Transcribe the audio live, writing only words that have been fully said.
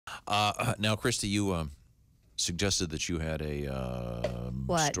Now, Kristi, you suggested that you had a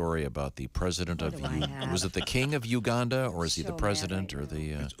story about the president of was it the king of Uganda, or is he the president, or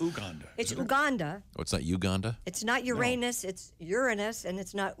the? It's Uganda. It's Uganda. Oh, it's not Uganda. It's not Uranus. No. It's Uranus, and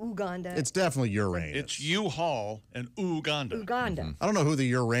it's not Uganda. It's definitely Uranus. It's U-Haul and Uganda. Uganda. I don't know who the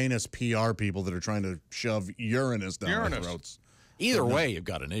Uranus PR people that are trying to shove Uranus down our throats. Either way, you've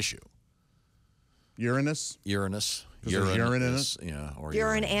got an issue. Uranus? Uranus. Urine in it? Yeah. Or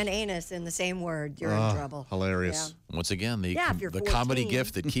urine and anus in the same word. You're in trouble. Hilarious. Yeah. Once again, the 14, comedy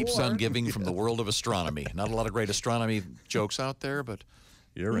gift that keeps on giving from the world of astronomy. Not a lot of great astronomy jokes out there, but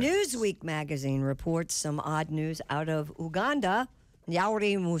Uranus. Newsweek magazine reports some odd news out of Uganda.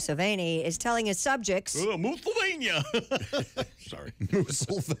 Yoweri Museveni is telling his subjects... Museveni! Sorry.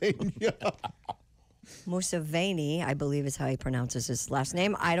 Museveni. Museveni, I believe is how he pronounces his last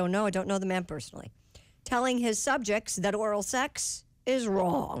name. I don't know. I don't know the man personally. Telling his subjects that oral sex is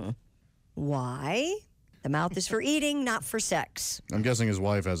wrong. Why? The mouth is for eating, not for sex. I'm guessing his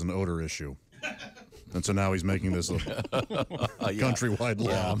wife has an odor issue. And so now he's making this a countrywide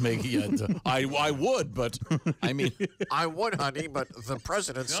law. Yeah, I would, but I mean, I would, honey, but the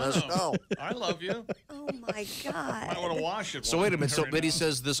president says no. I love you. Oh, my God. I want to wash it. So wait a minute. So, but he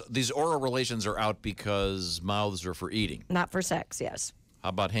says these oral relations are out because mouths are for eating. Not for sex, yes. How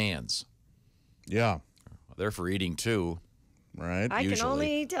about hands? Yeah. They're for eating, too. Right. I can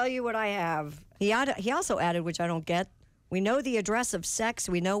only tell you what I have. He also added, which I don't get, we know the address of sex.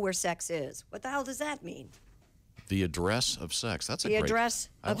 We know where sex is. What the hell does that mean? The address of sex. That's the address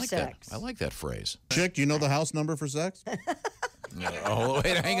of sex. I like that phrase. Chick, do you know the house number for sex? Oh,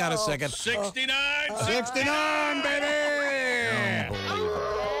 wait, hang on a second. 69! 69, baby! Unbelievable.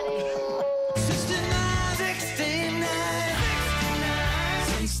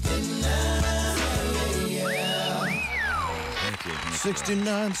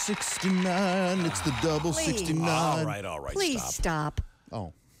 69, 69, it's the double 69. All right, Please stop.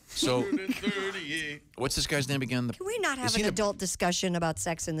 Oh. So, what's this guy's name again? Can we not have an adult discussion about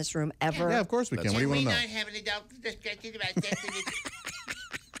sex in this room ever? Yeah, of course we can. What do you want to know? Can we not have an adult discussion about sex in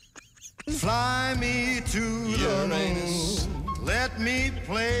this Fly me to Uranus. Let me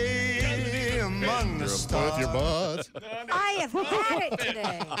play among the stars. With your butt. I have had it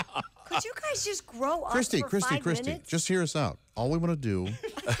today. Could you guys just grow up for 5 minutes? Just hear us out. All we want to do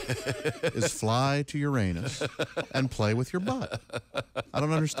is fly to Uranus and play with your butt. I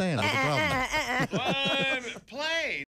don't understand what the problem is. Play!